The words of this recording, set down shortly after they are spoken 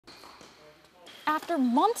After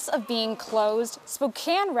months of being closed,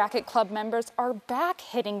 Spokane Racquet Club members are back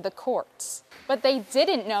hitting the courts. But they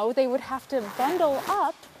didn't know they would have to bundle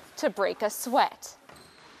up to break a sweat.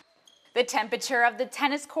 The temperature of the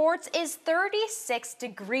tennis courts is 36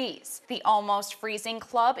 degrees. The almost freezing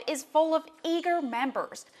club is full of eager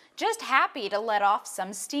members, just happy to let off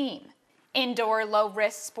some steam. Indoor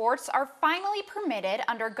low-risk sports are finally permitted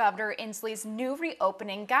under Governor Inslee's new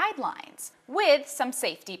reopening guidelines, with some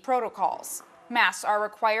safety protocols. Masks are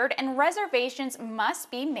required and reservations must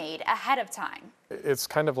be made ahead of time. It's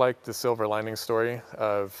kind of like the silver lining story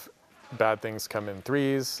of bad things come in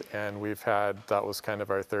threes, and that was kind of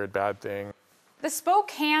our third bad thing. The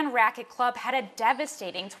Spokane Racquet Club had a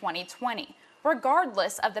devastating 2020,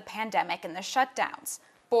 regardless of the pandemic and the shutdowns.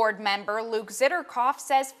 Board member Luke Zitterkoff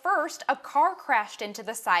says first a car crashed into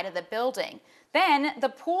the side of the building, then the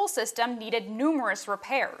pool system needed numerous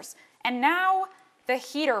repairs, and now the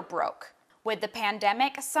heater broke. With the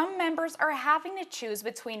pandemic, some members are having to choose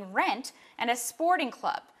between rent and a sporting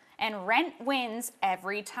club, and rent wins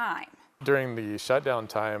every time. During the shutdown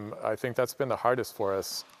time, I think that's been the hardest for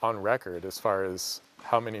us on record as far as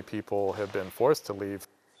how many people have been forced to leave.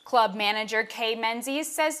 Club manager Kay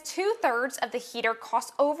Menzies says 2/3 of the heater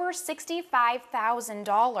costs over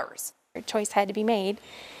 $65,000. A choice had to be made,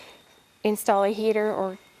 install a heater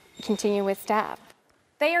or continue with staff.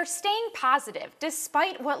 They are staying positive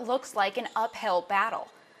despite what looks like an uphill battle.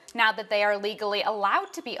 Now that they are legally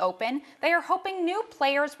allowed to be open, they are hoping new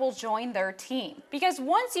players will join their team. Because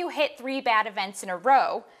once you hit 3 bad events in a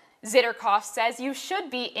row, Zitterkoff says you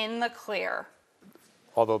should be in the clear.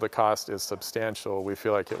 Although the cost is substantial, we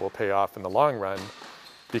feel like it will pay off in the long run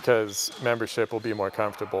because membership will be more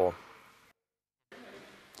comfortable.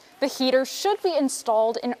 The heater should be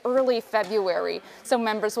installed in early February, so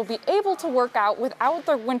members will be able to work out without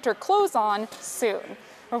their winter clothes on soon.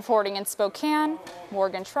 Reporting in Spokane,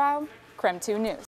 Morgan Trout, KREM 2 News.